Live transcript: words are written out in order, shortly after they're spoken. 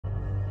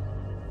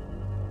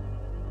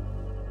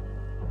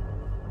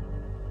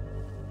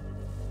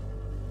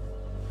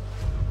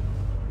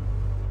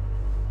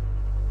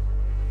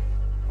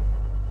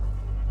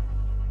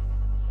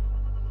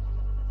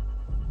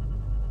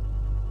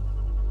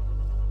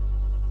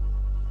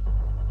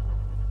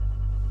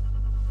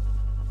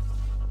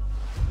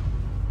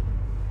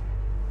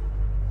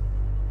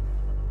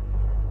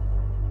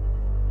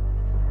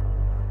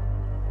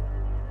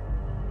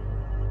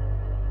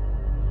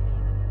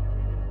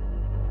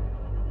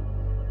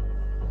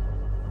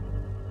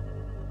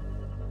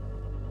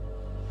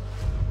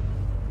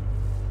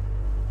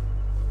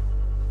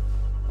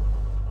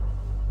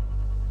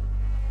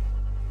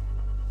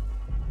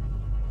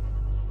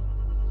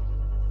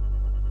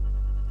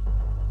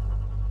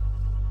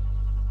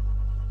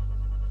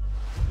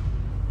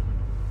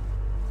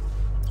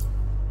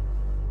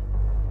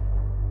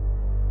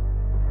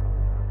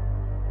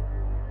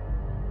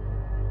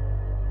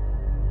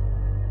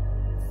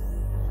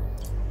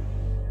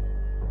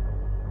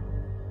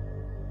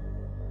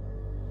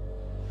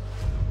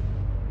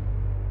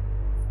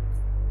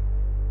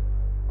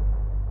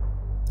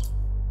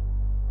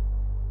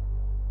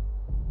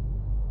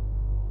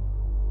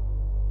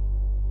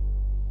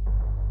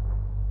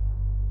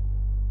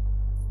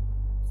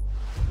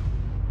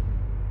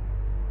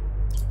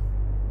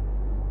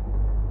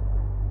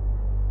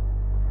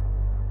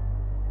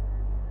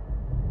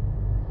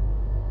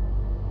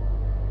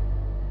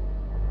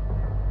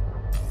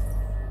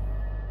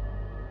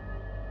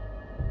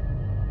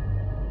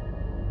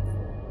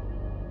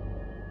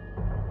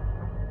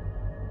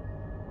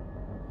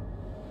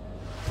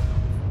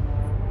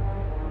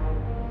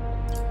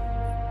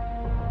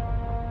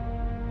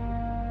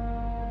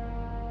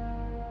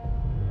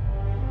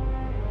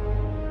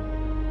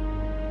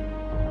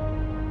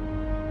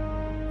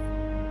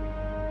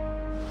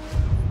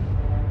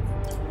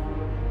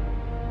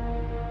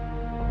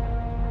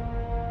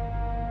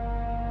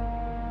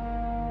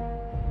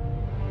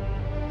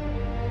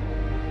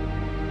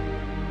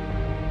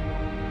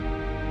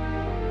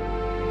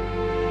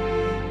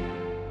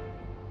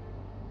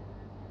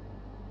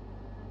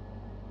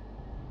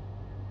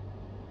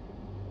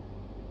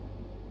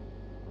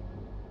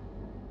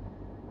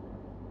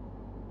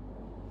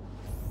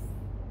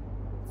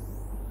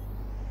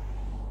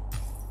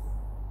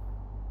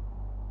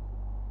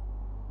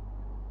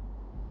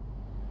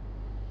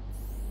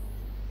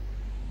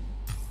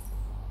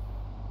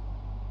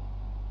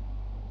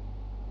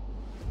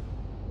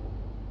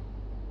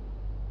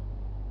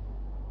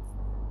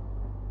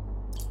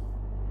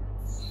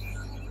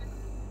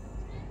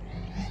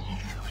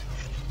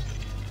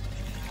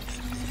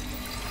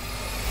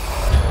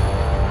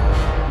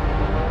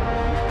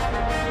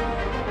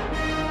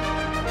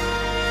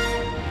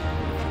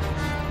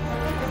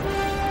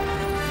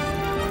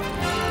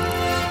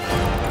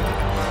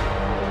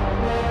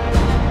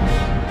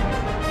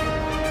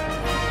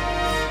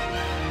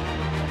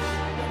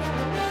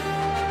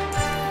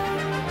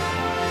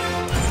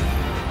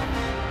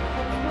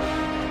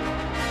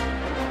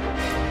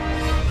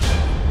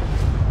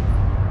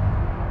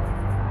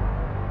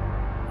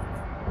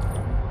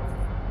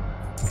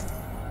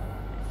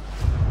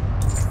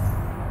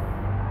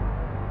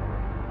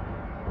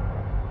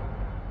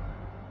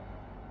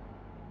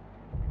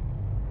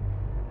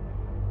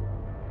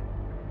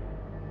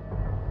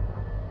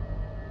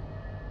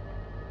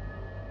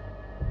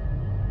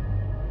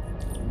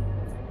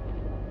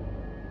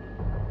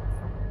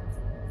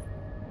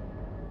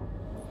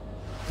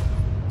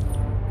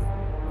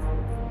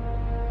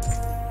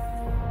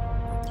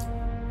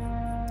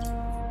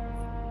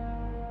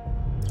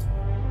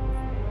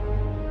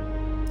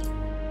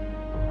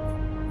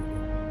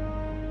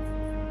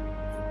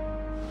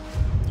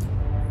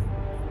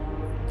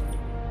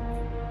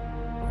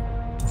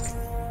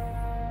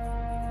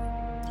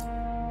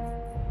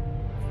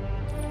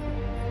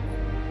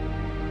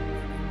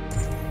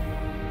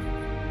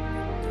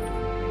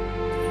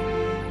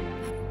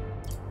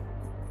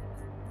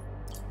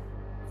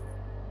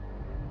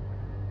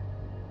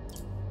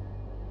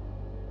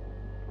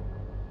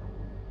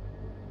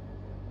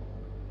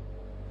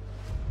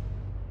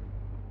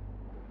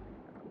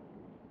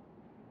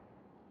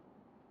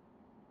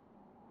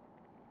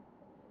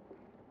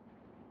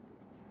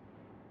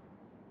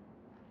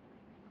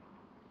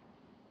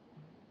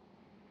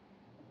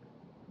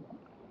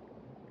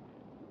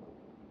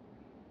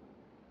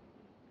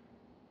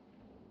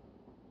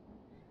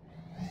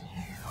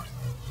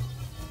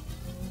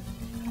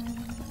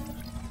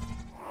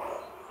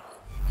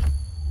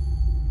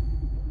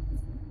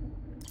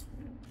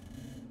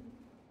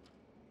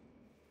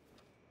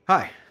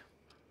Hi,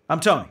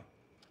 I'm Tony,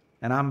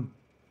 and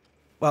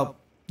well,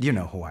 you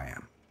know who I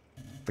am.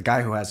 The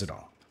guy who has it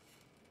all.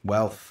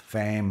 Wealth,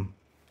 fame,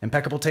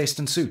 impeccable taste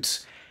in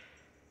suits.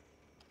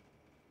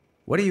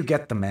 What do you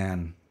get the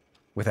man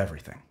with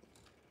everything?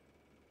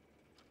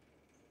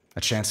 A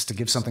chance to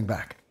give something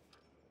back.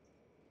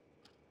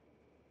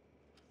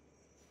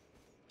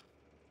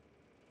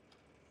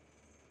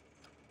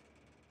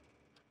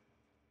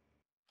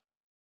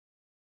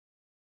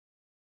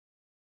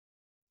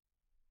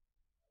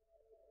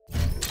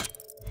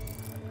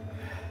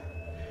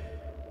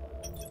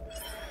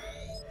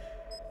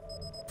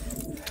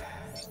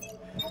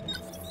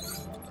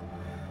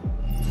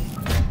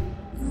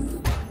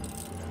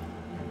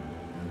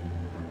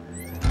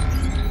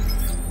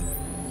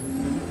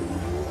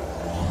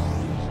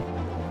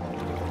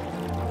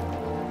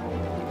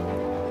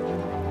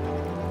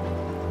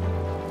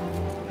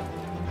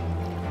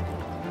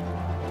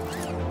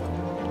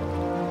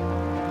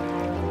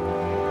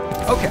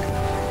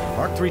 Okay,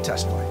 Mark III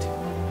test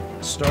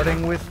flight.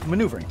 Starting with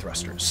maneuvering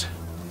thrusters.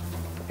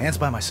 Hands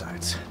by my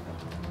sides.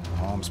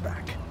 Palms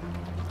back.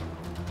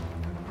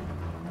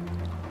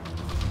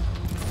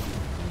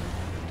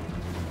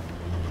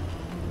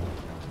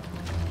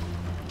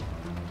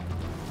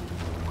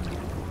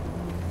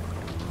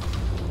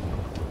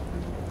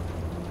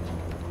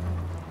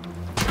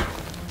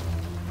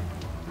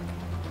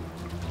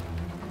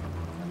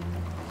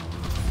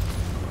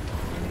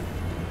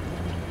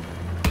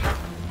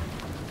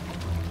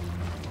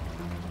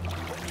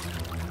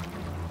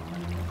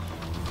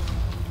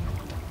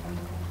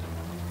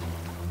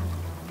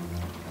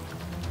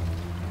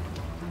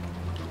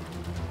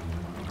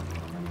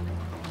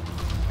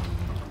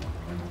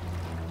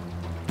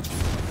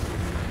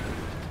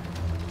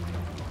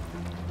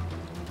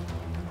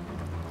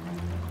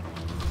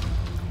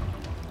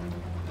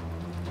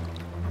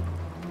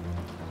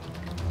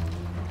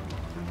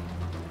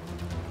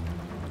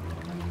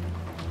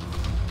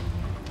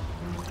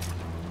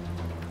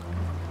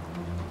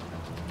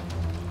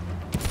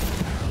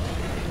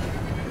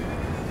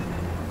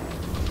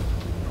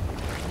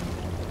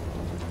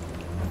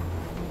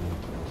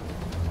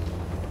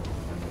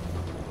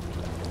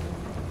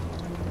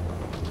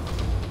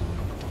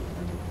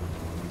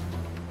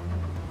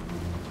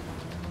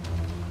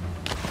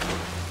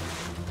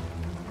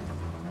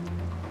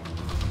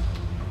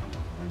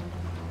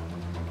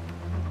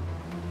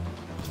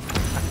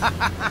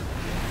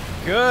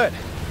 Good.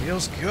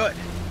 Feels good.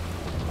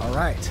 All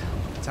right.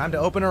 Time to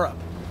open her up.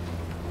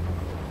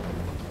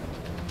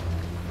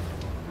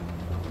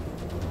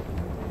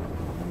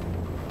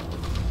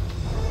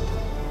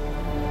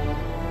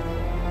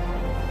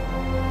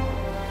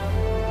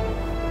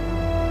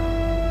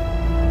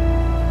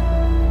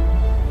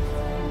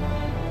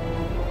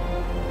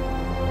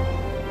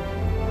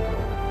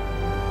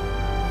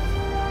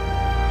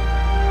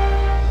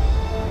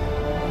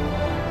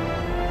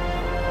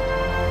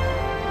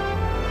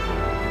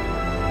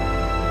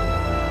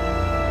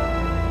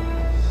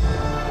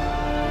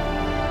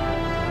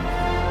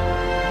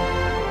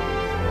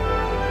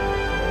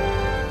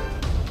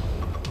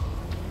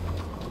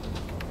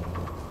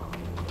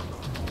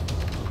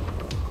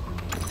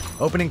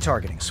 Opening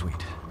targeting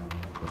suite.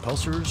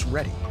 Repulsors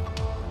ready.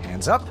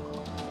 Hands up,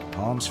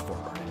 palms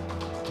forward.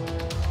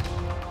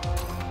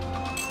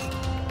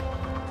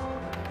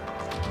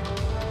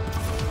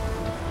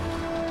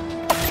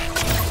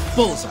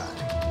 Bullseye.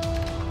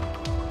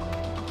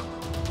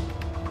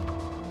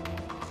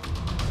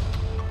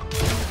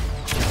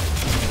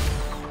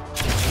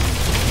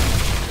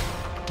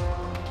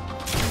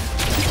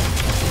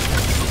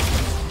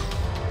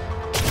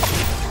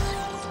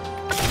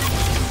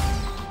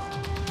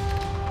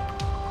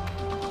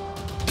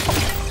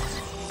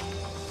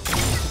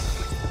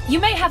 You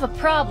may have a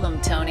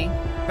problem, Tony.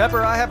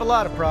 Pepper, I have a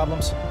lot of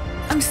problems.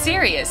 I'm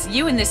serious.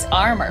 You in this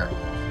armor.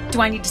 Do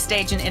I need to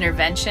stage an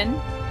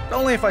intervention?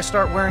 Only if I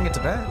start wearing it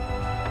to bed.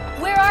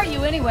 Where are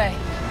you anyway?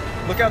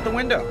 Look out the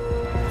window.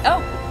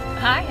 Oh,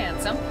 hi,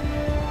 handsome.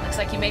 Looks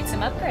like you made some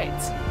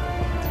upgrades.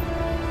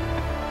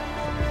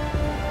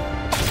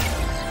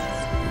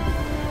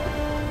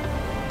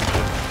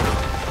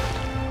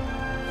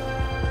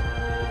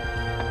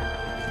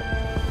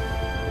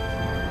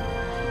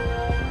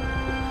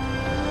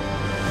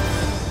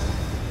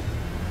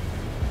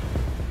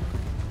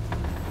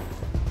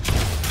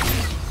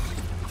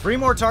 Three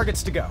more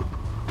targets to go.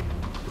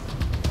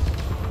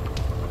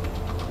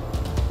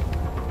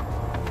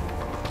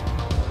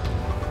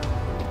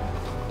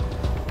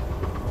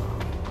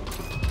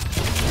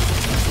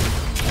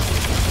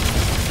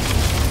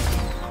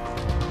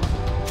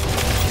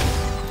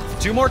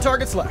 Two more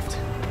targets left.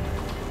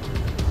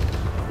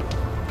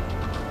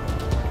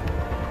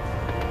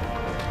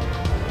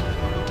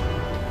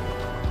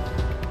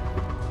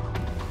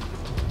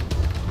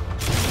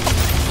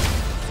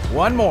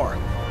 One more.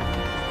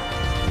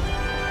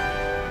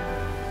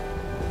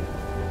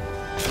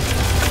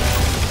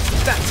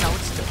 That's how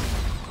it's done.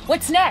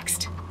 What's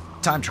next?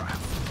 Time trial.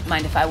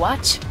 Mind if I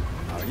watch?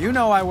 Oh, you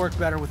know I work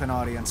better with an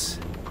audience.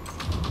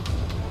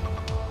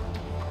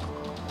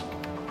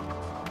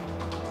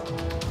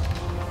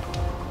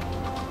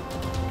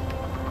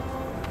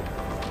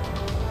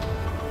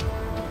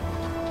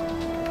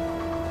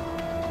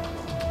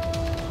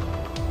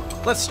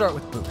 Let's start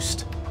with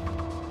boost.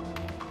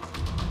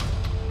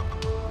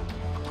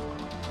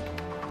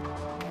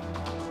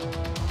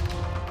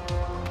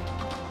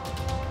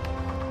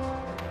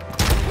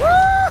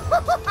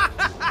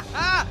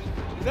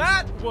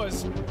 That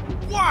was...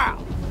 wow!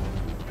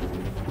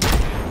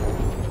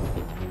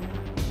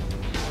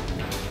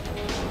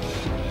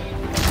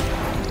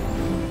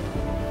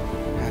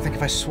 I think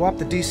if I swap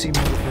the DC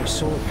motor for a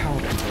solar power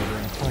converter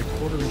and apply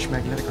quarter-inch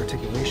magnetic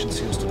articulation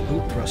seals to the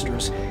boot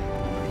thrusters,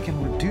 I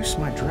can reduce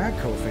my drag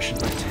coefficient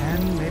by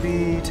 10,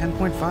 maybe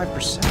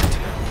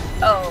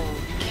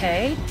 10.5%.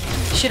 Okay.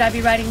 Should I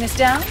be writing this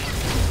down?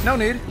 No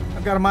need.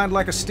 I've got a mind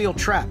like a steel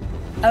trap.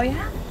 Oh,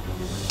 yeah?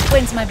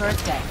 When's my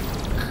birthday?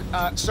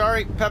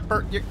 Sorry,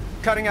 Pepper, you're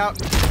cutting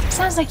out.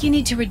 Sounds like you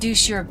need to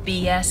reduce your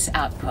BS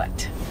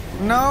output.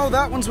 No,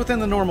 that one's within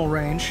the normal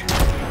range.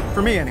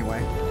 For me,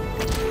 anyway.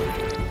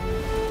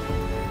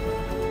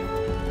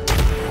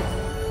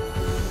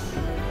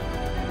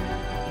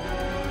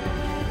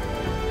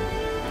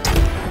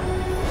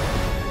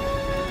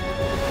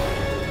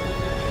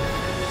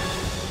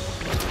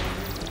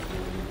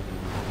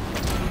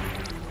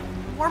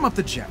 Warm up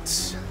the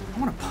jets. I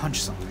want to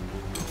punch something.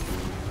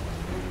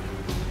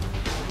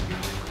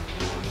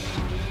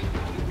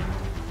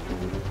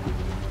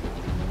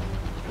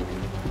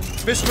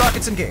 Fist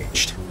rockets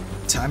engaged.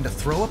 Time to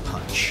throw a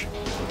punch.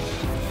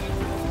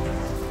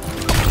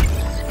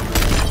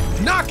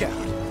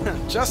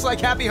 Knockout! Just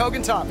like Happy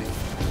Hogan taught me.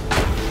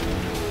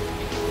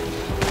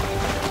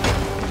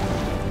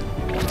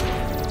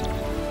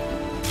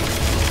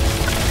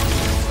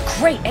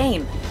 Great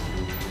aim.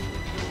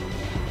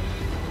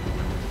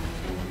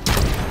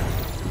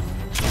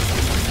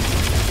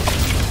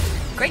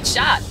 Great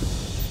shot.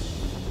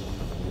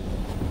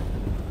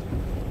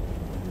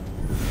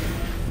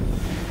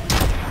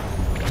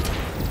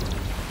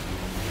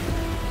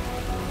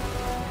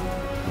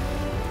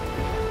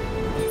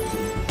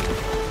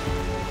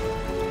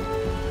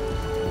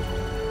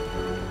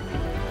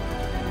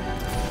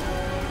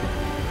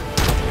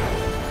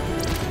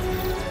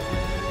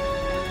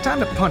 Time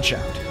to punch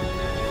out.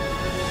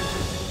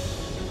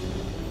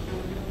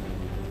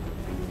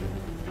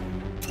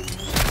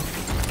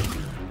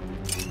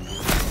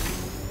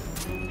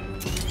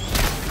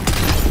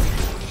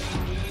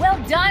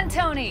 Well done,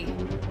 Tony.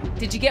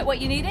 Did you get what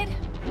you needed?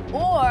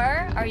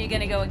 Or are you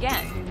gonna go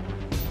again?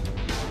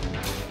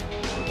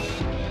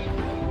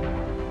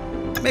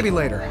 Maybe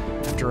later,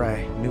 after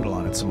I noodle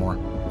on it some more.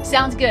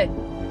 Sounds good.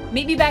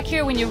 Meet me back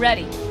here when you're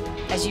ready.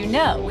 As you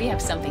know, we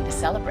have something to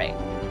celebrate.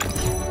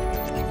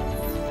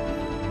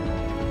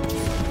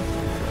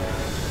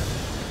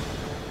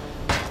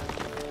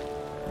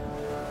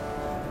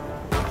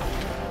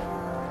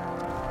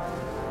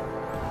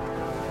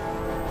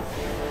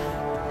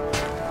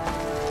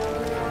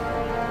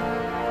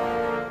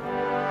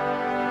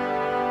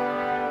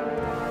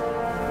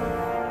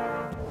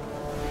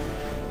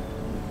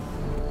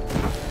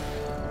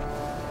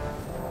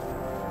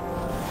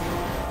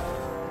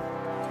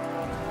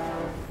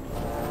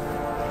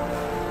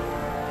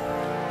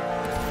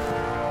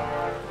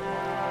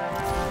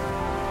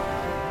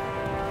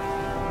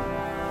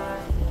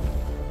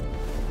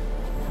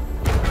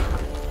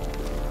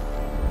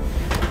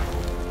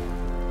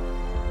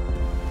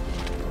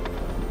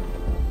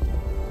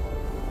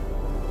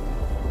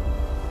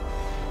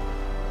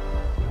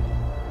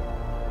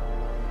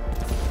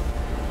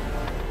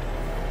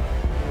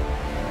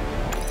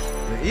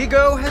 The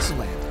ego has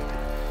landed.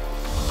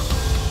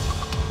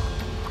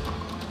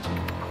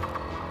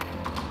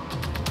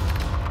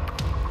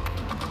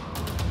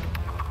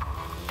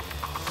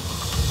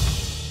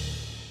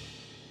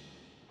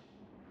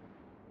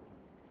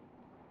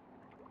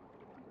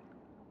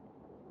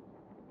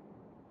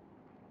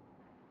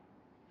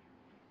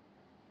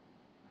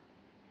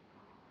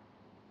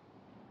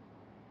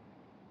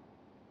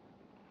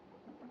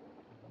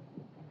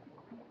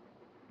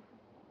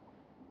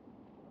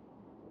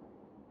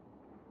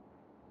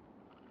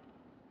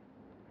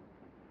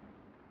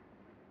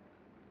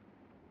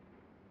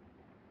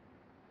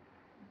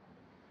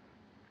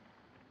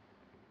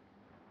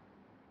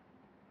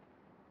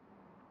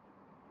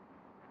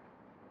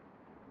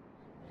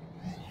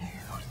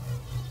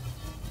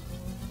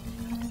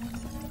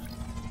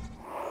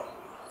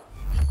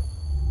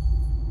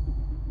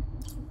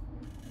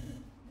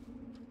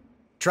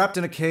 Trapped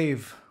in a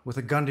cave with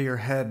a gun to your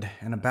head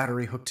and a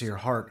battery hooked to your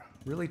heart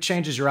really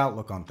changes your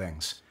outlook on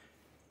things.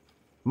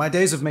 My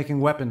days of making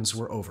weapons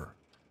were over.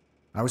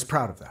 I was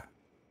proud of that.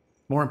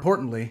 More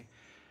importantly,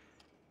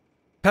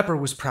 Pepper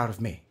was proud of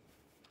me.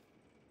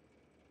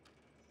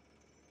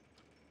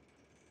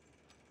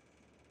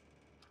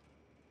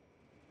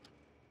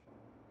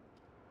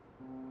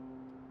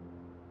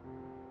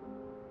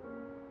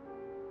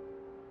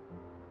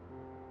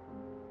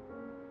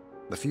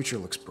 The future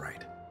looks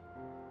bright.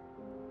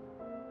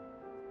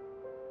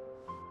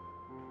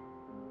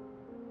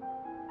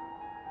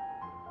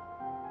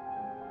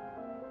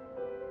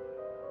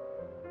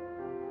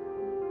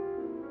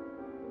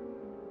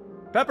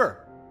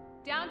 Pepper!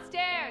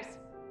 Downstairs.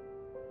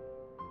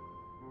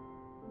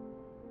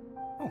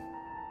 Oh,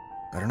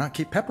 Better not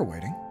keep Pepper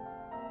waiting.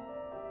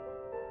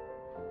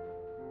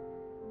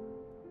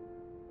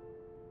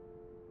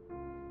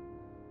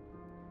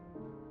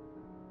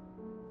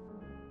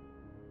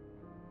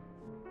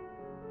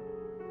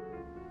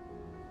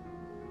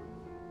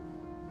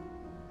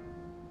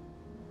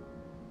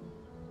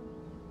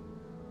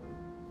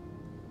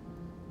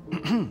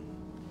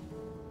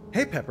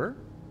 Hey, Pepper.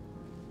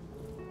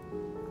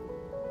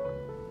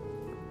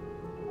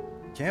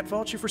 Can't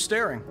fault you for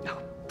staring.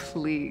 Oh,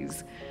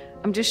 please.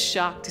 I'm just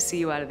shocked to see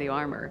you out of the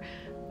armor.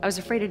 I was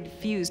afraid it'd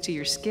fuse to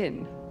your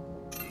skin.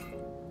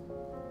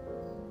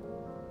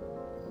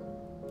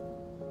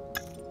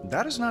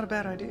 That is not a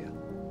bad idea.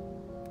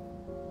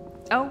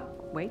 Oh,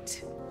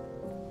 wait.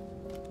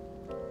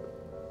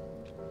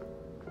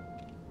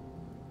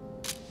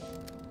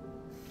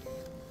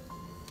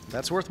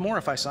 That's worth more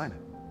if I sign it.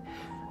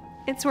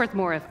 It's worth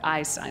more if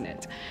I sign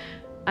it.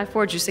 I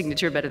forge your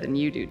signature better than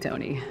you do,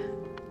 Tony.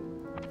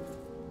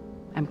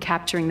 I'm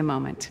capturing the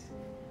moment.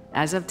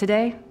 As of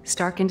today,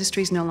 Stark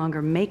Industries no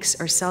longer makes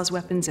or sells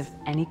weapons of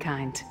any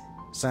kind.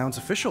 Sounds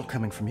official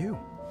coming from you.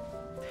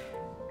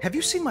 Have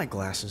you seen my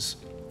glasses?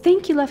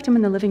 Think you left them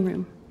in the living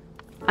room.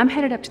 I'm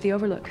headed up to the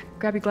Overlook.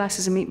 Grab your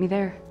glasses and meet me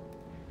there.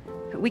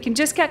 We can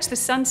just catch the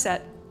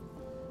sunset.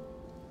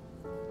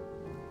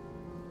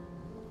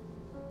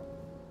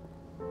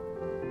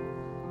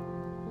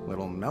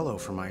 Little mellow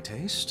for my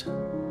taste,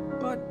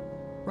 but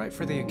right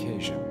for the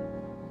occasion.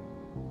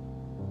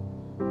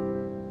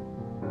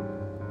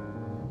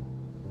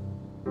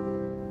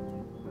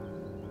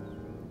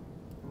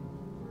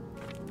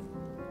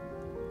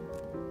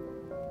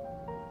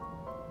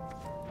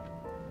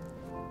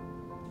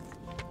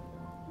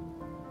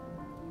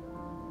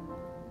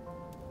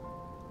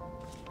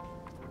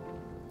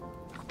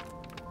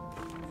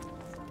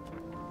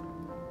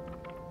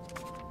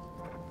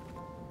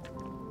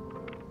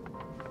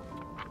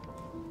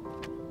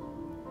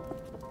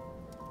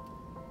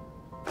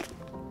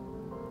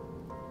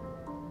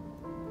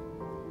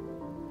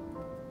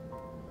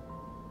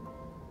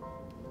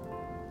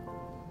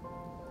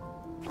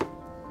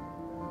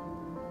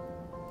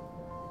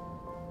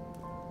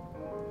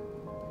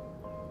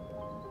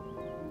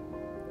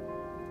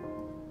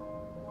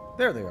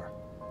 There they are.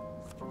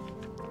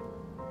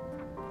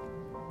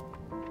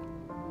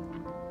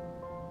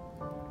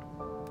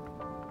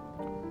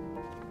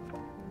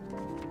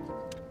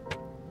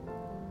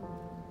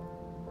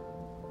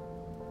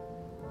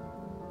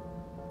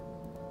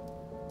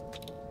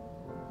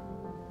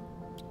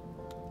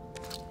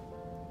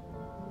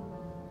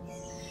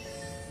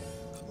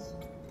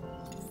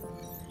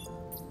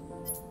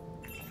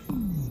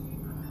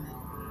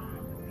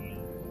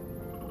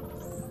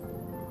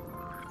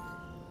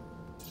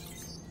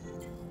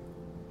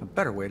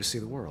 Better way to see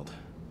the world.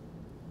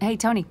 Hey,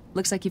 Tony,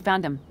 looks like you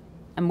found him.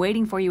 I'm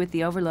waiting for you at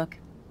the Overlook.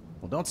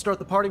 Well, don't start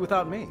the party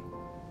without me.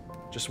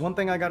 Just one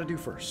thing I gotta do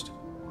first.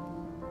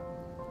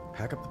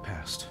 Pack up the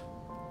past.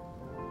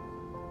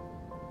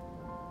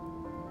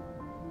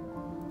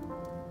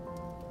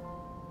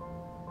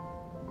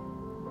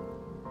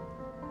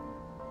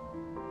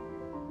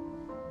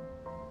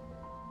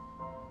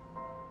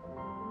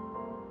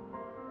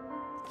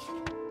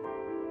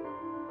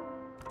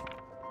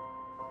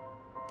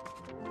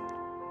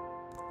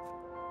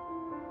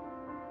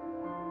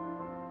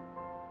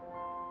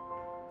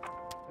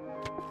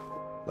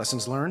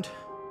 Lessons learned,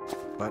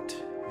 but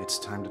it's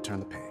time to turn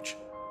the page.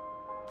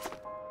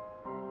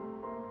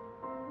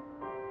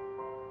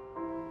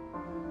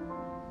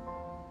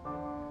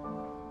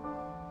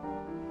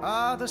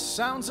 Ah, the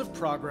sounds of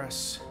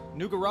progress.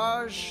 New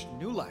garage,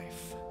 new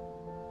life.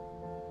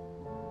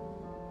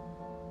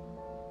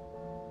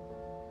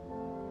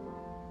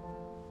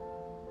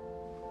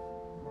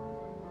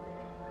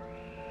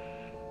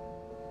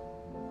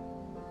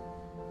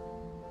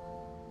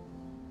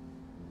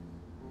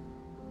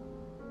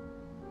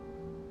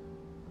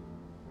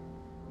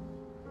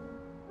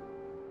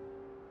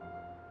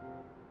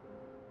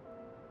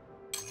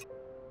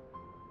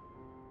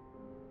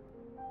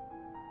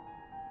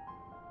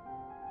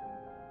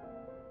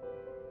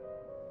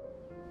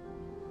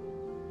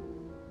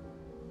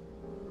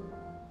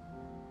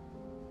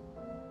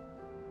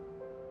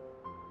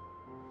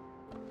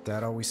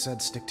 Dad always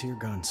said stick to your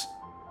guns.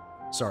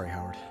 Sorry,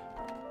 Howard.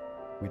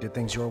 We did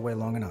things your way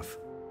long enough.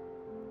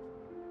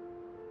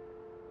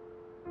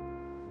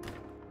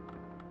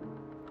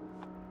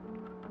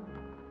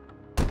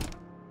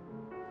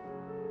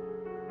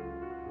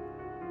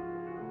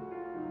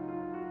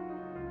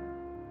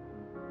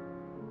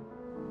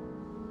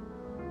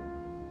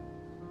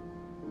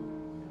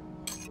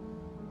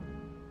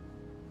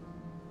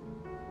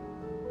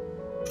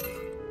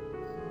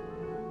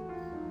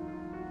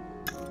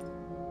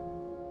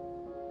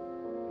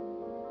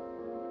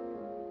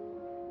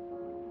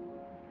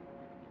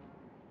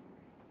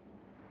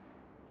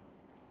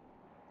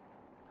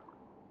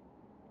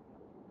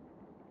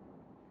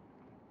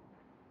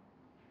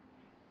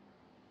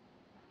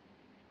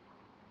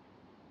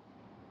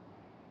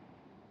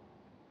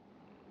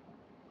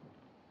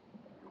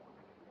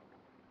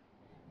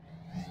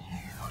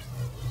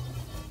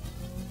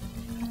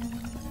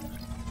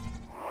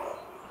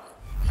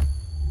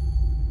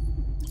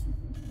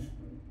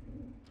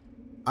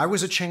 I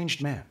was a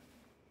changed man.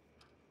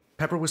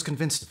 Pepper was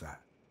convinced of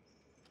that.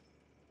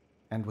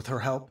 And with her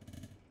help,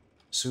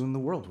 soon the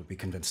world would be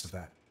convinced of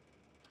that.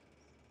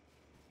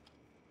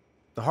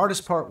 The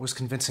hardest part was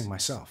convincing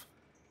myself.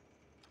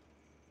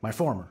 My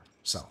former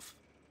self.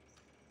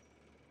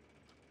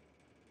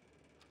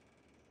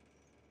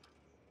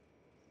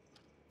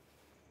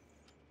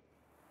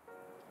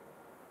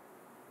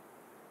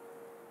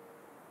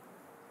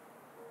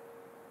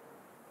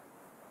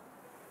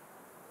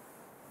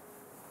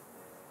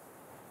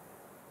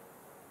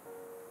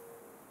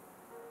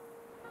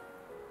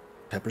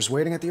 Pepper's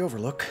waiting at the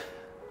Overlook.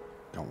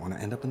 Don't want to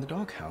end up in the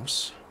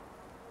doghouse.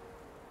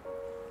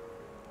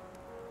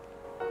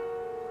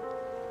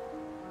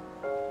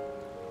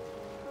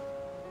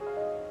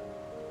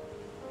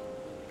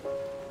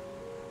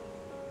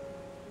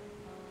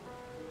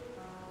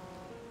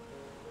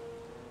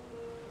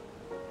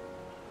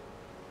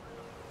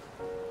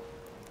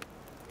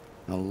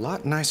 A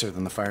lot nicer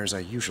than the fires I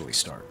usually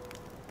start.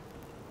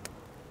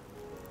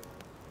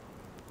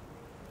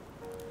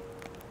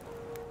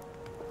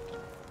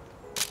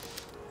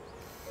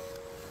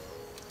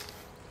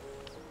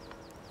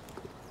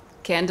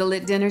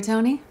 Candlelit dinner,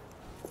 Tony?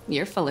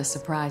 You're full of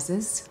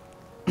surprises.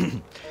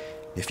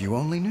 If you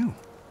only knew.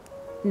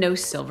 No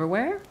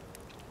silverware?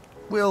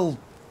 We'll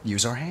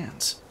use our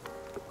hands.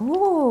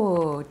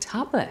 Ooh,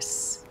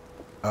 tapas.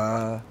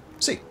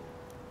 See.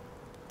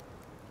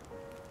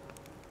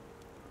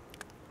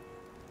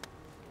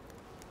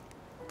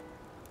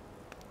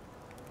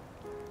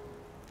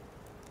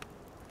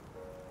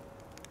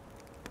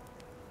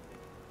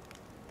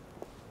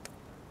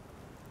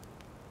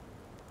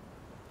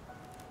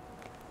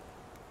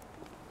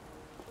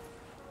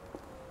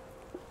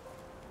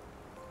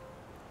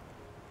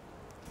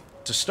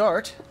 To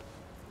start,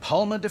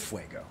 Palma de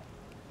Fuego.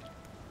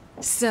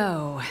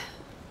 So,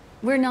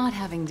 we're not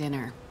having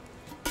dinner.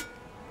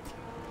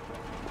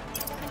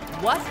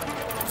 What?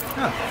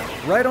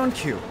 Huh, right on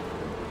cue.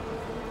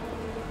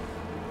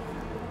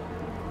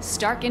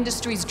 Stark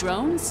Industries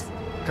drones?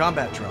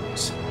 Combat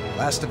drones,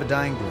 last of a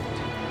dying breed.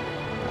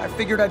 I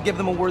figured I'd give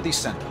them a worthy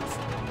send-off.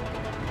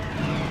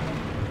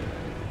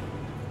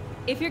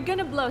 If you're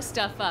gonna blow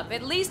stuff up,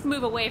 at least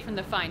move away from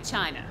the fine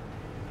china.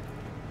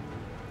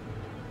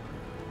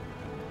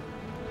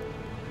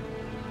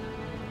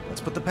 Let's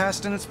put the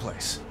past in its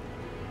place.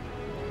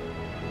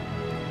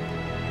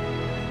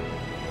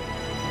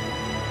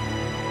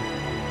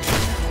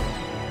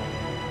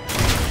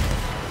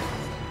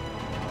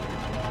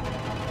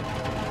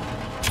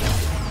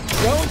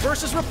 Drone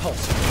versus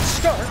Repulser.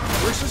 Stark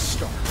versus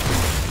Stark.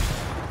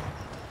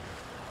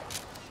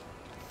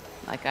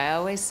 Like I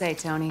always say,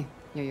 Tony,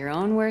 you're your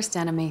own worst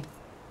enemy.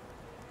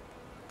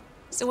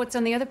 So what's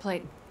on the other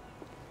plate?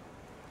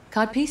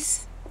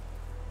 Codpiece?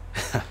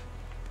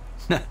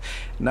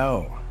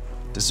 No.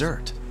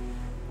 Dessert.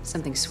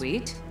 Something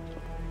sweet?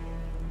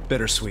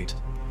 Bittersweet.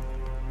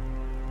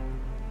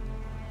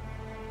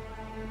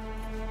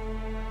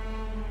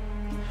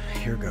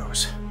 Here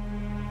goes.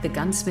 The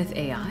Gunsmith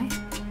AI?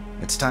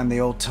 It's time the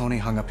old Tony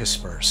hung up his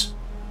spurs.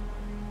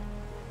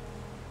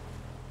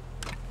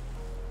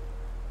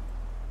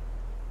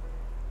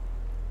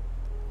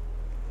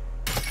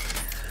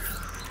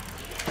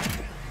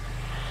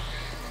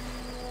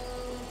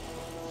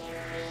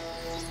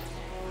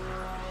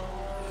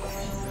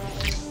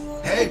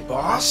 Hey,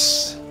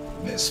 boss.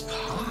 Miss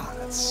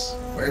Potts.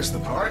 Where's the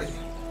party?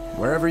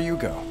 Wherever you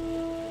go.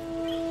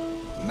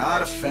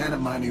 Not a fan of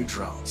my new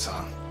drones,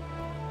 huh?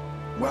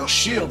 Well,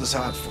 S.H.I.E.L.D. is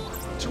hot for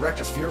them.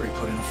 Director Fury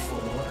put in a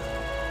full order.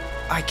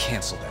 I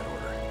canceled that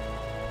order.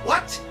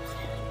 What?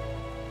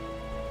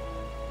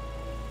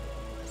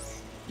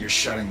 You're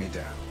shutting me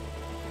down.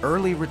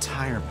 Early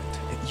retirement.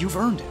 You've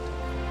earned it.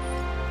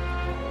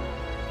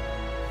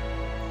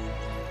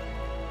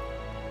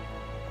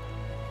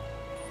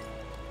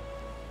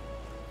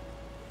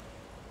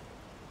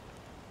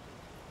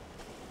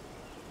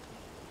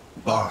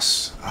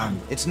 Boss,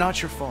 It's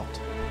not your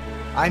fault.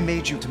 I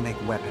made you to make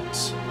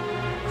weapons.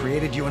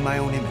 Created you in my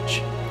own image.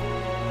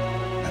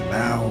 And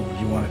now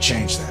you want to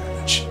change that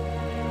image.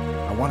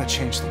 I want to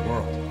change the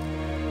world.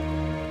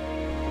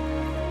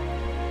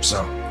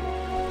 So,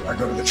 do I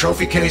go to the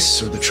trophy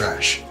case or the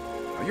trash?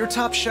 You're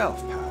top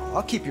shelf, pal.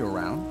 I'll keep you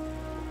around.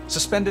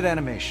 Suspended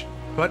animation,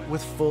 but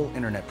with full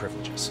internet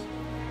privileges.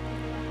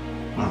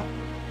 Huh.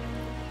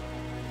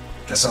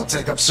 Guess I'll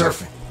take up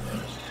surfing.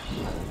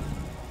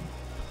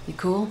 You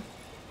cool?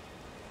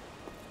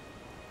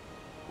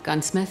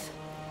 Gunsmith?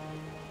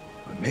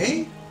 With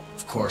me?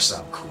 Of course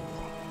I'm cool.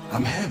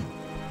 I'm him.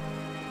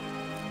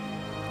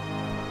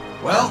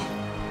 Well,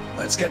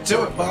 let's get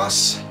to it,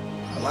 boss.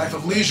 A life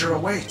of leisure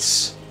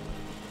awaits.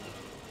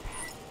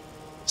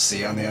 See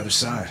you on the other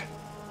side.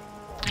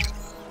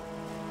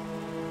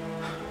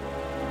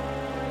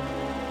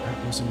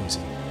 That wasn't easy.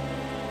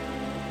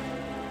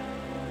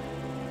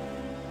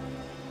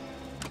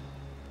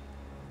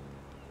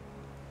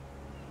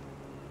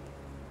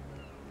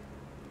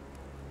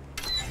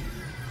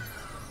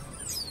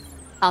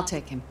 I'll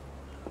take him.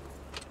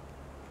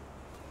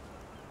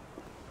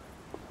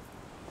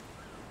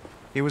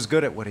 He was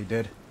good at what he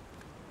did.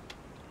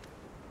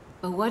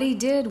 But what he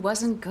did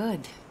wasn't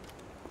good.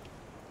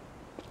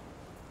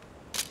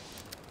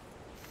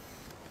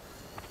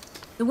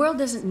 The world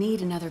doesn't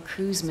need another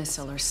cruise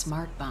missile or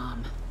smart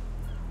bomb.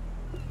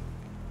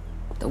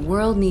 The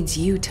world needs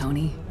you,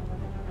 Tony.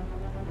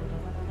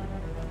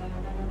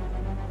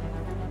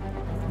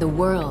 The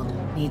world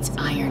needs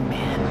Iron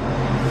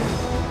Man.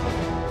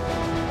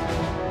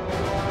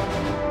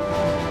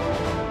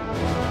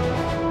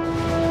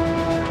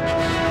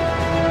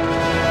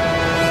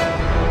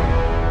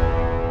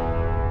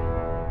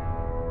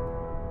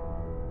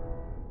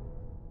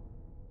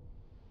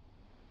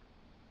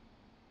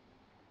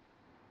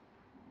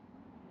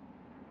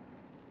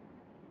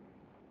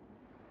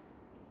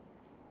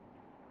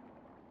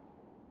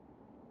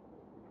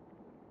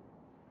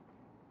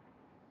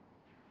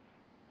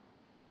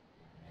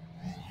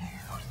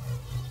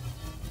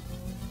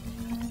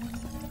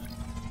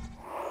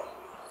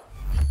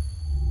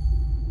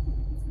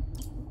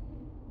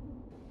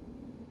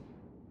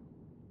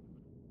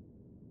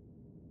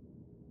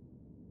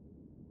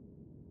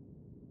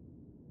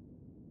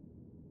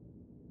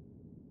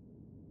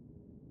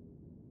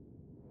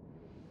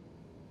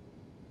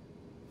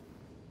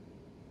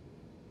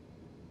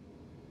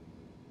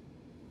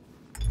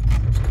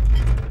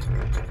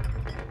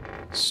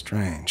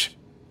 Strange.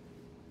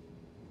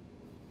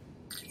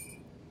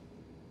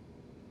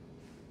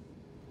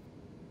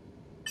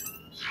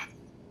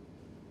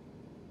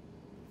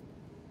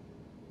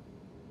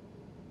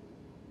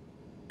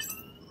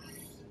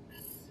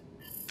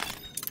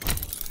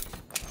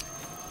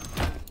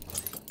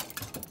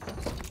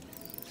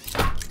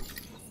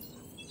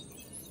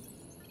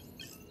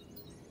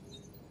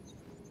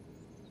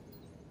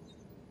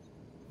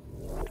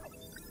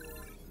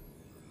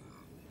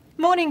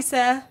 Morning,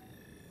 sir.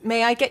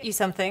 May I get you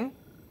something?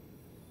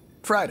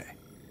 Friday.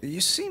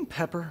 You seen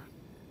Pepper?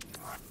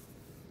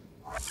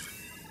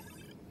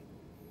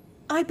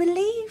 I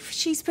believe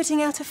she's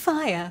putting out a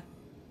fire.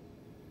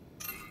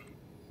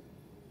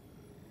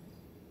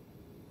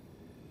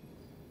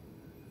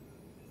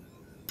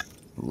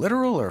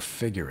 Literal or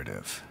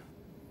figurative?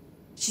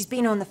 She's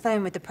been on the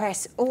phone with the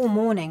press all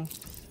morning.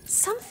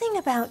 Something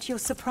about your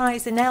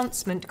surprise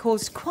announcement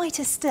caused quite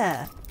a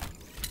stir.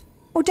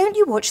 Or don't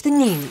you watch the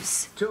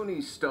news?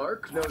 Tony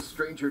Stark, no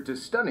stranger to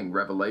stunning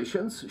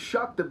revelations,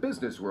 shocked the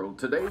business world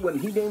today when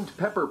he named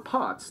Pepper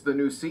Potts the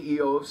new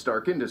CEO of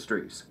Stark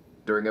Industries.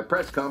 During a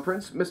press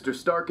conference, Mr.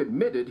 Stark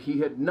admitted he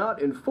had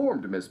not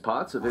informed Ms.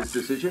 Potts of his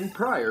decision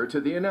prior to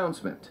the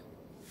announcement.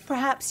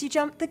 Perhaps you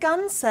jumped the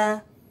gun,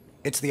 sir.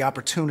 It's the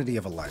opportunity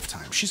of a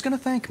lifetime. She's gonna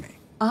thank me.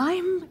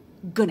 I'm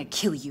gonna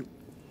kill you.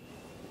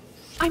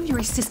 I'm your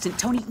assistant,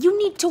 Tony. You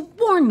need to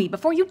warn me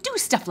before you do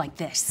stuff like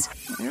this.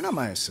 You're not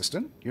my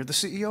assistant. You're the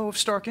CEO of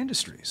Stark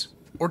Industries.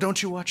 Or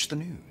don't you watch the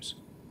news?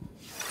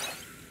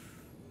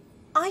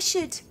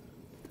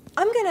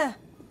 I'm gonna...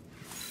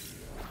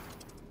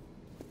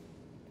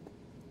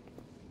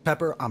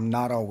 Pepper, I'm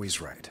not always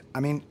right. I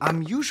mean,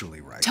 I'm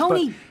usually right.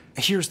 Tony!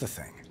 But here's the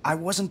thing. I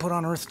wasn't put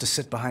on Earth to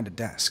sit behind a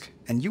desk.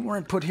 And you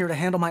weren't put here to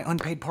handle my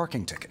unpaid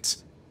parking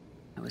tickets.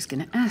 I was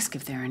gonna ask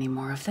if there are any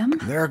more of them.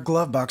 There are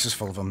glove boxes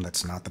full of them.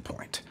 That's not the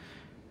point.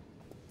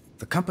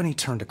 The company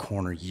turned a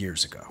corner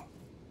years ago.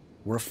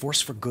 We're a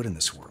force for good in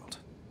this world.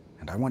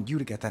 And I want you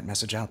to get that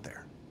message out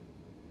there.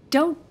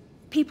 Don't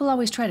people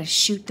always try to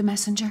shoot the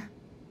messenger?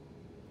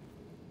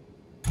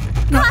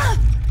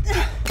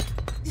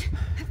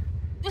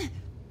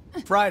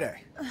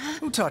 Friday,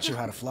 who taught you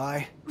how to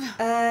fly?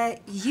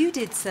 You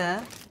did,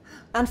 sir.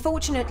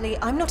 Unfortunately,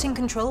 I'm not in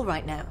control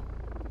right now.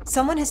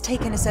 Someone has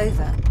taken us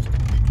over.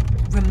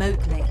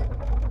 Remotely.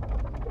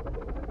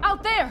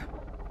 Out there!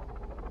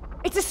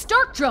 It's a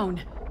Stark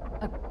drone!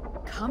 A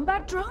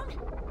combat drone?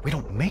 We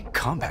don't make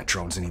combat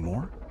drones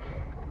anymore.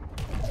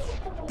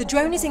 The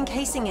drone is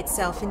encasing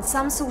itself in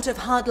some sort of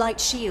hard light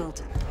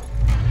shield.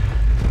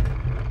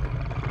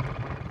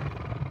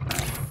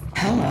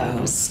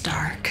 Hello,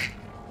 Stark.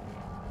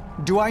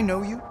 Do I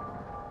know you?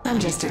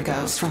 I'm just a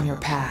ghost from your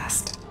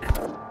past.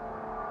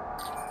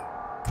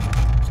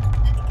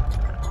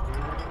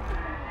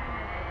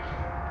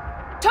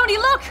 Tony,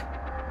 look!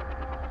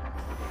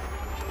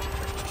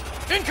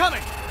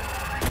 Incoming!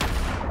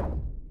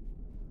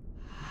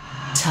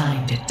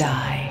 Time to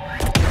die.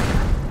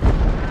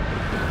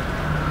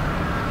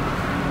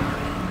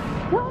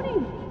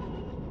 Tony!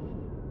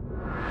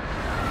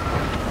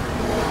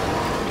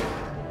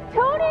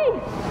 Tony!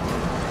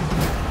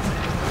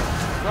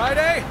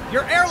 Friday,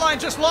 your airline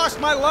just lost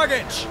my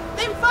luggage!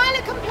 Then file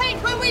a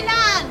complaint when we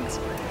land!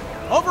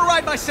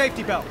 Override my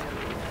safety belt.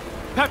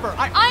 Pepper,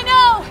 I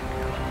know!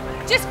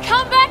 Just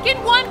come back in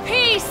one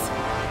piece!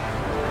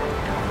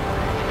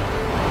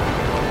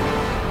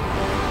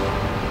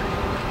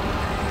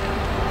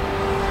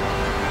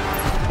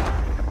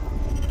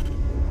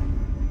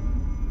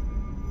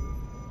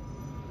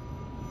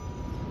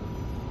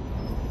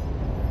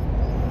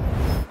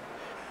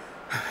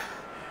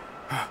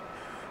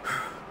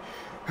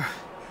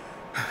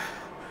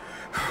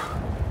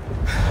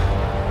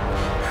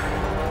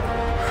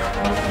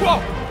 Whoa!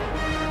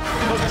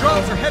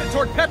 drones are headed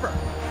toward Pepper.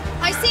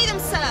 I see them,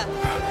 sir.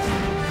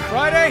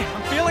 Friday,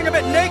 I'm feeling a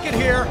bit naked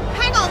here.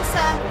 Hang on,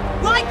 sir.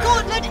 Right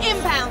gauntlet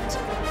inbound.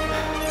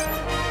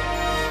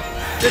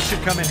 This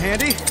should come in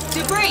handy.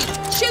 Debris.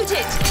 Shoot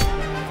it.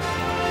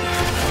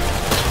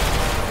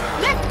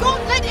 Left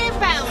gauntlet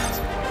inbound.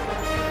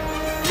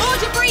 More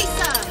debris,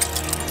 sir.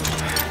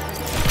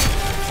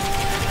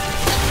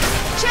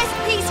 Chest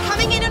piece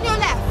coming in on your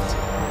left.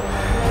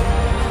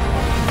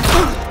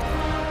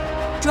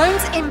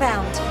 Drones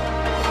inbound.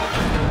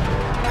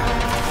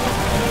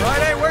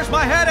 Friday, where's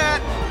my head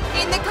at?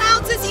 In the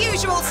clouds as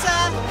usual,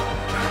 sir.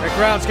 That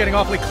ground's getting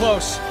awfully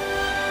close.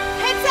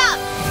 Heads up.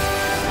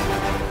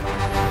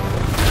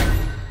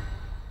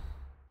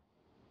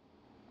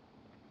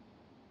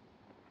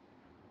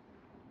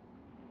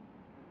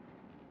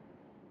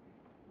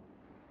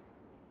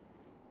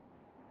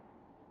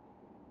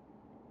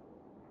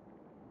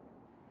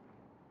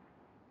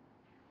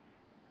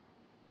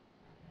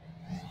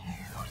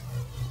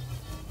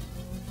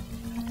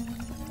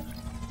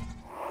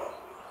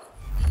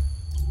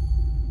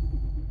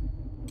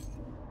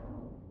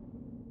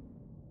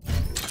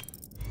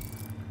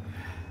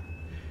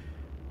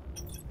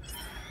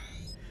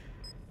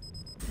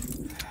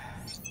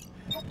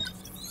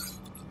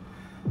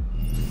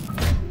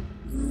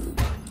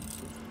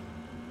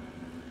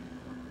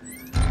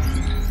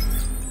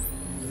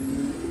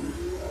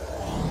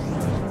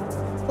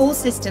 All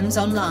systems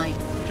online.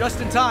 Just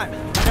in time.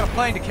 I got a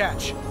plane to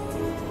catch.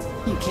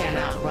 You can't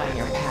outrun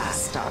your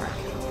past, Stark.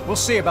 We'll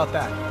see about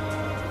that.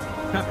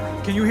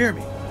 Pepper, can you hear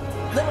me?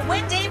 Little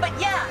windy, but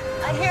yeah,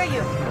 I hear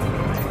you.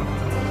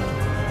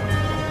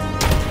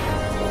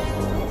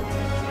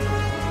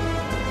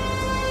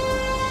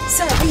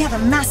 Sir, we have a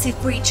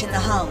massive breach in the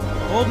hull.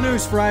 Old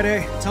news,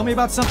 Friday. Tell me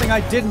about something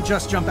I didn't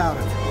just jump out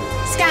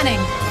of. Scanning.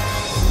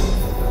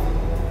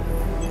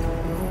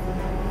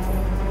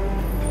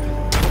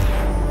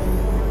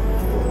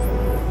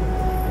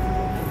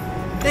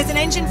 There's an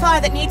engine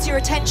fire that needs your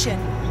attention.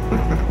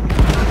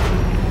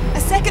 A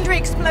secondary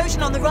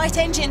explosion on the right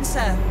engine,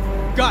 sir.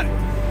 Got it.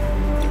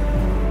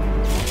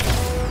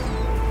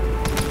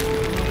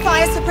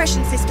 Fire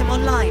suppression system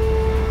online.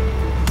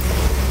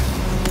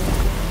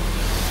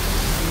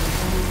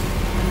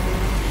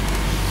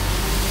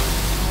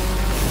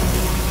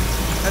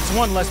 That's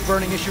one less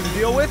burning issue to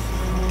deal with.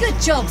 Good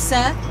job,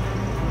 sir.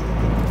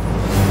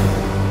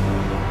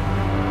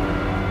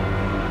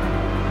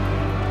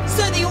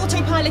 Sir, the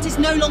autopilot is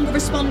no longer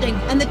responding,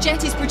 and the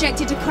jet is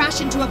projected to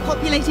crash into a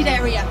populated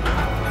area.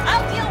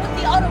 I'll deal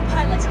with the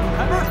autopilot.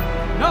 Pepper?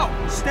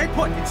 No! Stay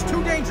put! It's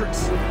too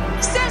dangerous!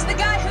 Says the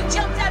guy who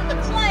jumped out of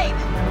the plane.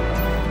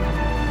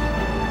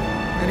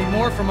 Any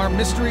more from our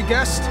mystery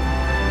guest?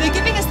 They're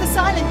giving us the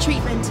silent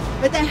treatment,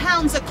 but their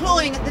hounds are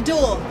clawing at the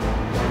door.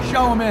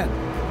 Show them in.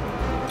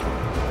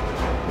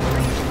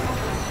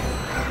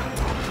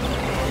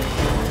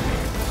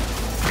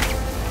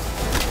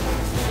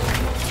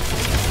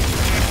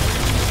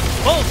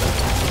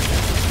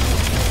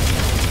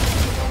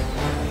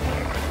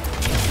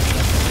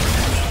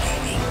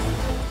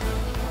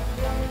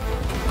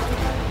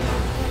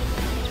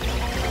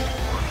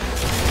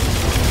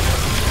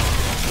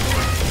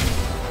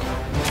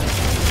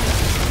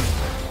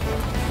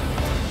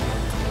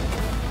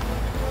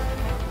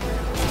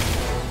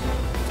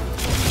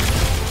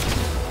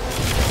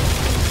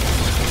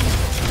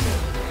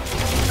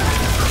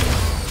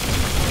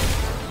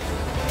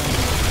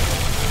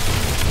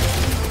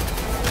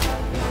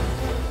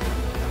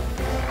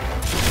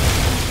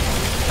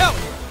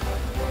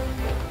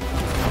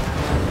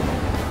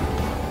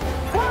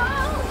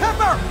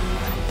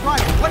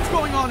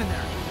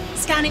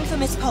 Scanning for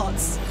Miss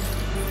Potts.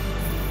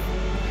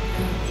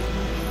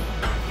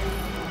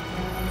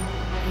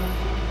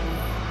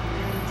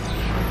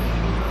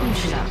 You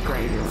should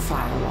upgrade your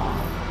firewall.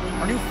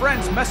 Our new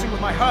friend's messing with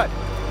my HUD.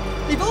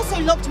 They've also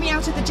locked me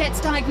out of the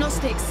jet's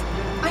diagnostics.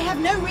 I have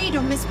no read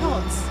on Miss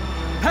Potts.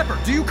 Pepper,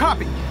 do you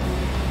copy?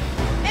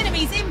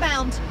 Enemies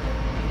inbound.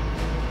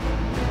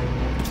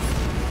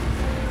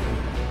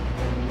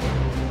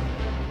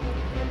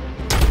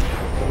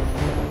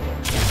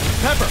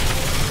 Pepper!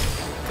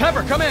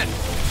 Pepper, come in!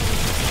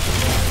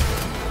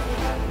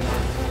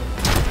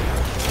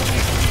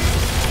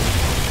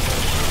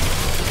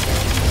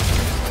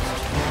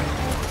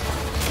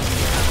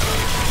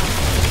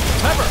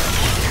 Pepper,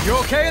 you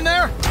okay in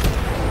there?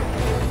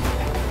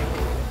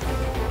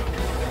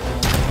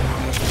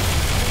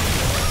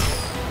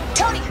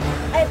 Tony,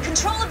 I have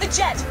control of the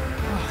jet.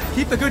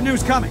 Keep the good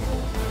news coming.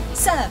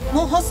 Sir,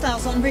 more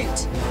hostiles en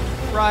route.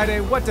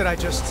 Friday, what did I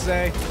just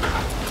say?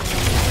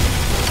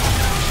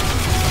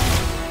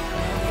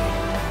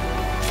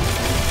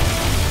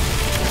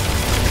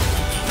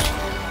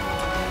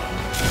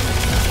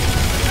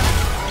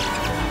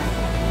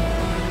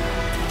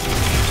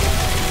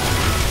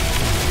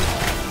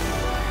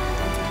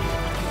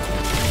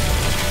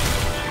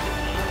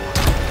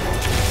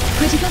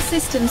 Critical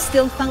systems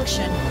still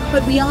function,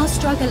 but we are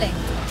struggling.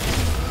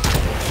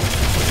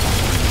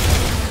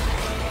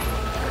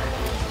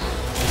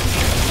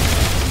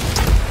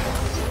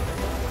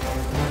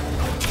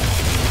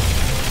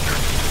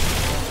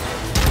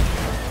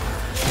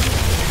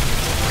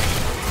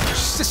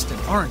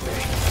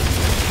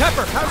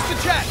 Pepper, how's the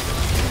jet?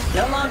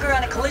 No longer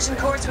on a collision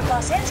course with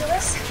Los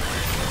Angeles.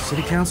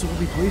 City Council will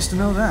be pleased to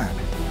know that.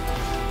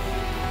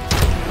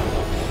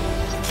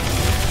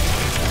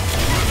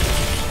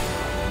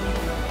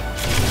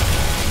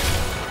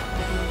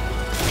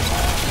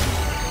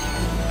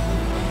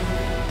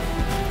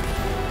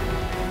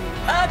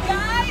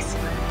 Guys!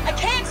 I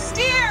can't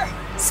steer!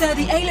 Sir,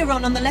 the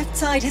aileron on the left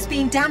side has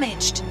been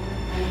damaged.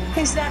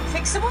 Is that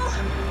fixable?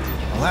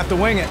 I'll have to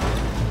wing it.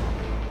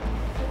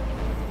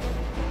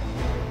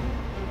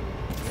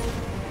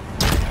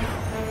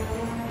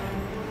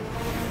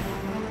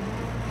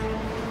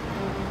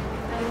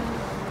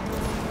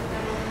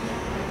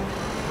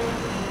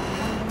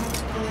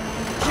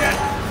 Get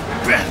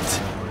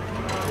bent!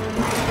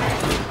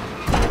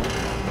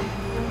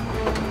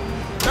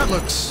 That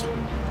looks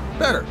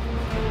better.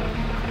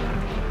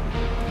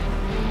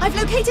 I've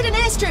located an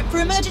airstrip for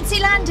emergency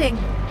landing.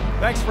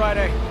 Thanks,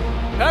 Friday.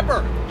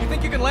 Pepper, you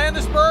think you can land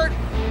this bird?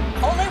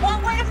 Only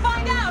one way to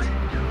find out!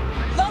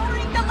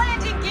 Lowering the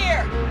landing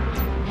gear!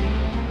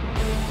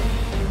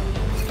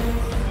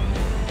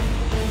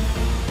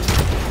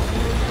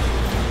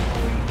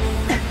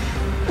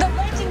 The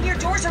landing gear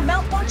doors are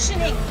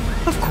malfunctioning!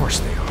 Of course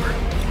they are.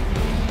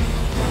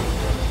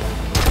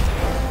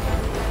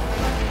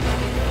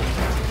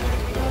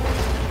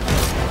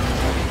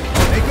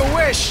 Make a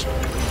wish!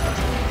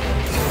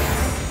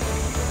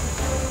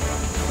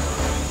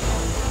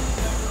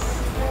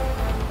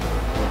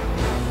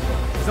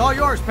 It's all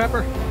yours,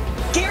 Pepper.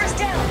 Gears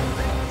down!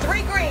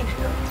 3 green!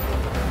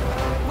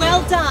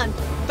 Well done,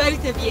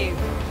 both of you.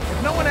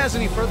 If no one has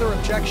any further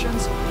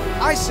objections,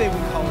 I say we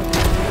call it.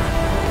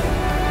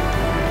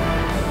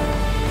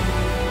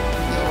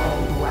 Your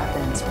old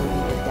weapons will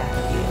be the death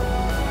of you.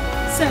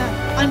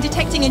 Sir, I'm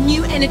detecting a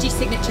new energy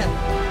signature.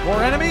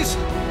 More enemies?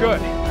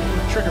 Good.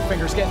 Trigger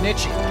finger's getting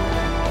itchy.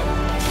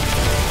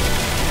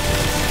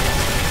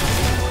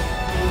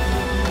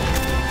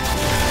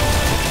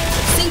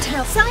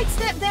 Seatail,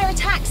 sidestep their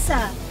attack,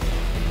 sir.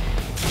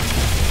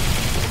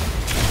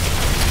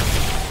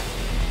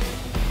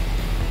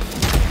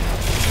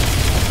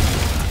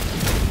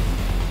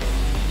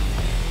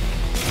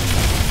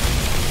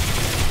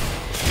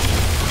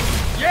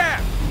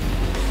 Yeah!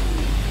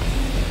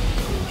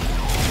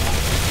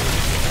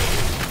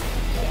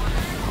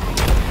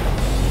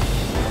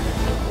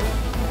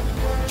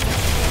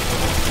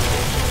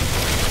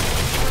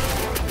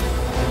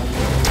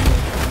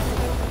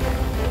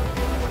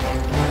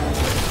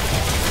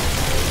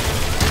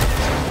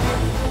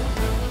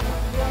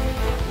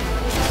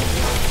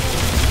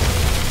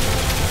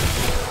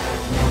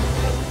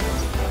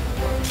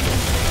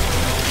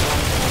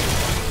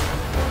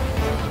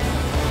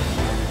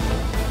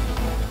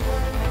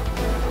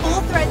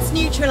 All threats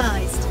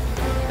neutralized.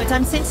 But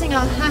I'm sensing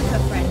our hacker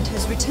friend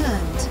has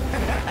returned.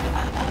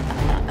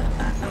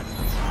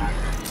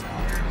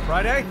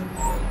 Friday?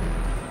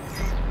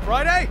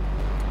 Friday?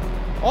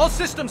 All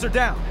systems are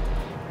down.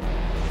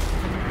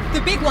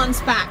 The big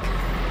one's back.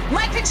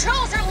 My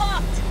controls are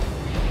locked!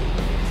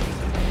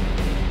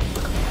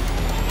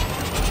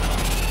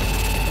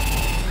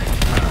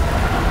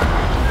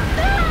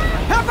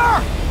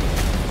 Pepper!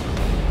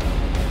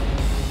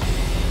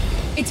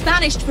 It's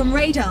vanished from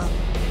radar.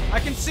 I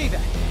can see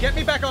that. Get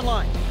me back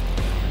online.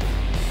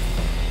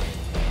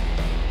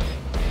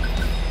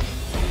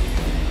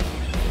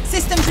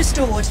 Systems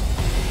restored.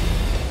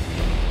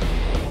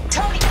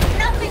 Tony,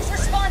 nothing's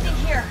responding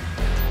here!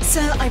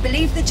 Sir, I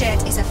believe the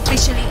jet is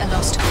officially a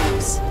lost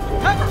cause.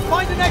 Pepper,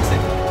 find an exit!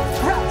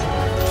 Route!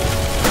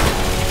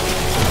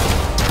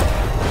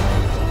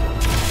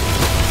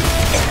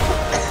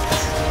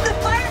 The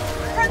fire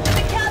front of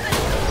the cabin!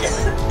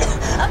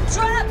 I'm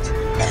trapped!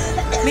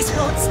 Miss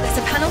Potts, there's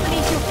a panel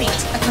beneath your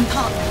feet, a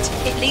compartment.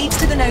 It leads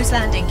to the nose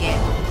landing gear.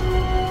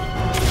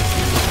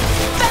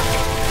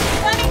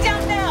 Climbing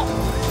down now!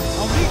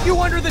 I'll meet you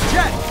under the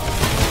jet!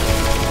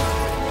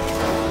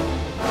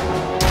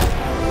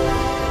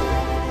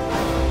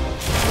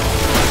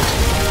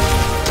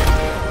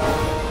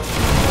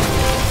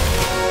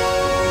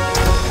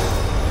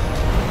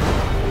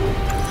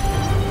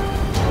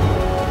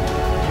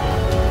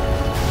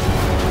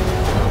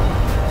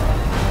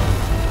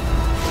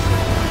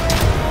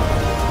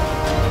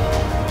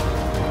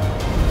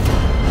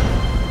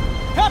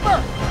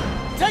 Pepper!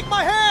 Take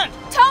my hand!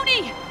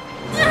 Tony!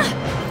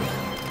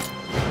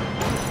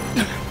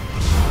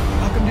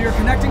 Welcome to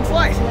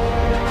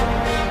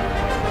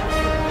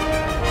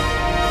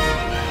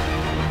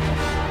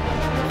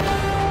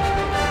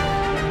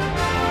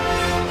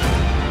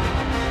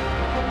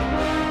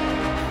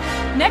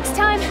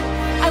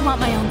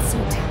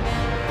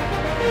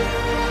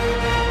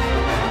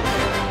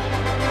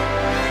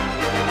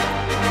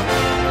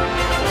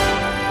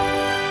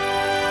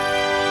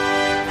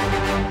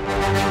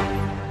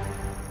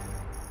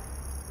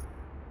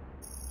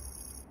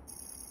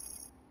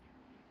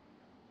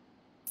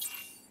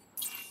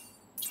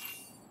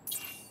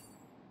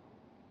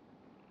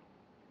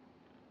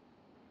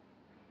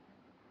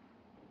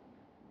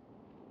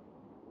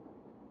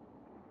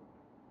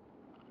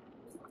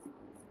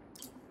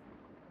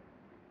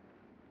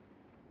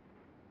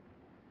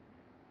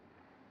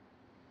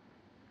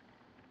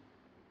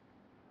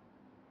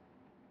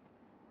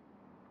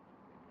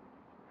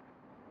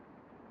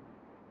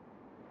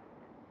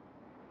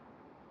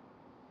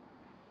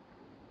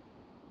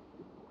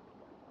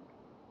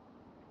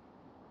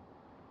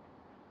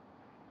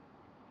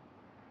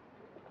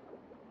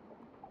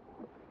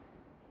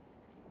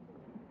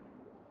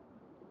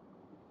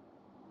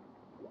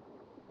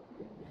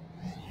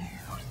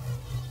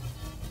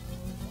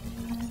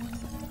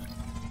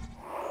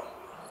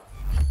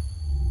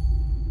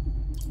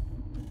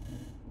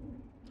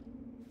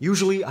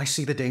Usually I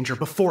see the danger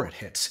before it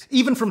hits,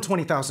 even from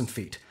 20,000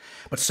 feet.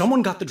 But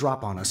someone got the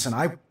drop on us, and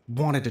I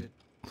wanted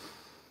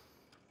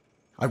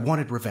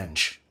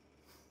revenge.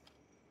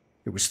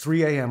 It was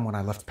 3 a.m. when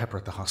I left Pepper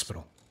at the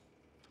hospital.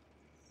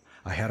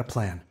 I had a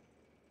plan,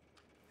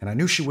 and I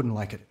knew she wouldn't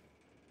like it.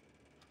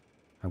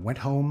 I went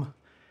home,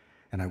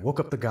 and I woke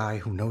up the guy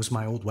who knows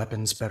my old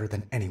weapons better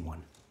than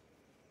anyone.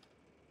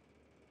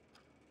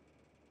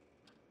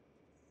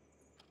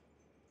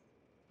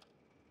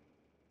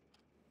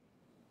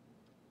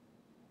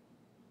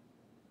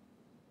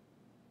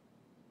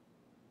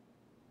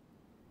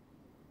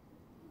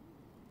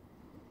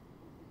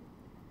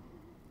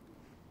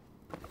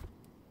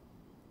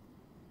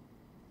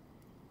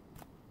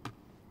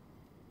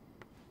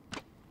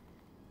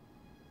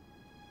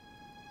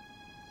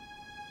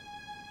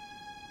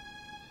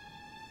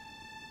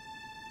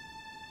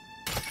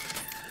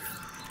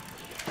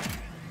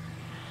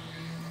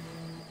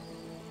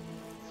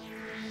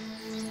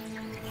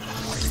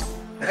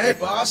 Hey,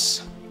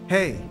 boss.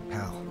 Hey,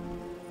 pal.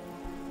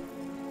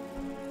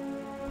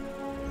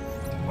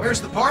 Where's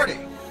the party?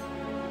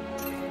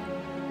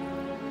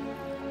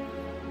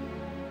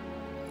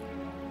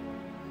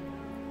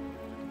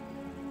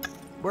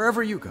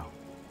 Wherever you go.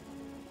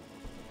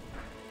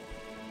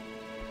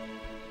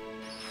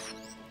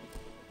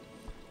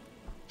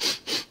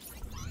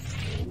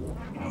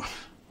 Oh.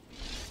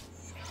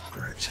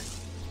 Great.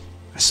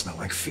 I smell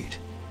like feet.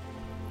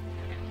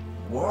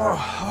 Whoa,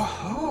 ho,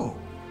 ho.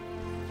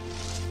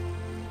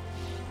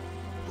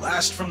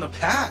 Blast from the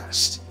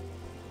past.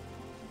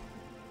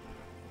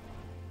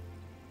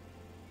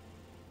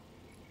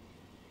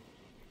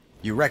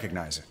 You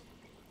recognize it?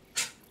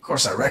 Of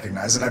course I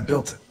recognize it. I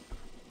built it.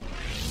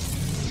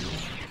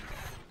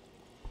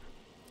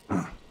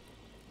 Huh.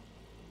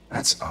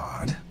 That's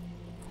odd.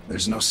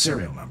 There's no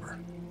serial number.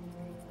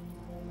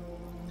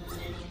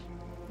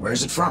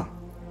 Where's it from?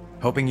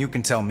 Hoping you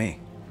can tell me.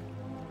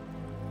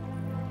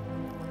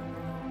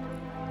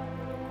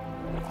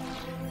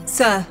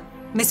 Sir,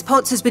 Miss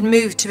Potts has been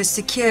moved to a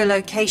secure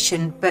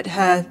location, but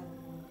her...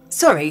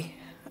 Sorry,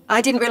 I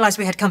didn't realize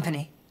we had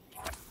company.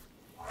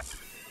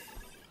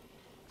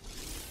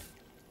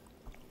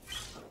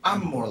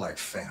 I'm more like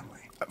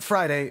family.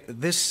 Friday,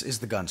 this is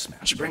the Gunsmith. Why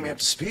don't you bring me up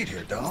to speed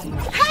here, doll?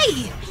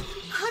 Hey!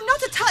 I'm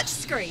not a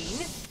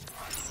touchscreen.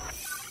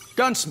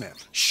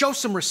 Gunsmith, show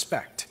some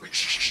respect.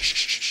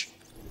 Shh.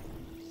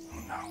 Oh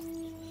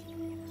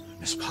no.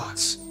 Miss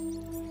Potts.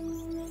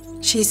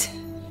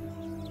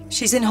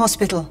 She's in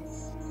hospital.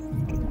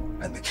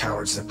 And the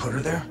cowards that put her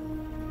there?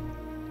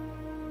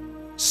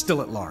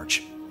 Still at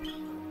large.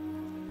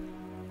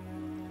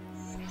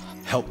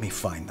 Help me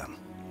find them.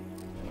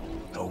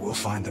 Oh, we'll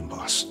find them,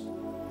 boss.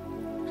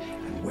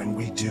 And when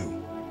we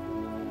do,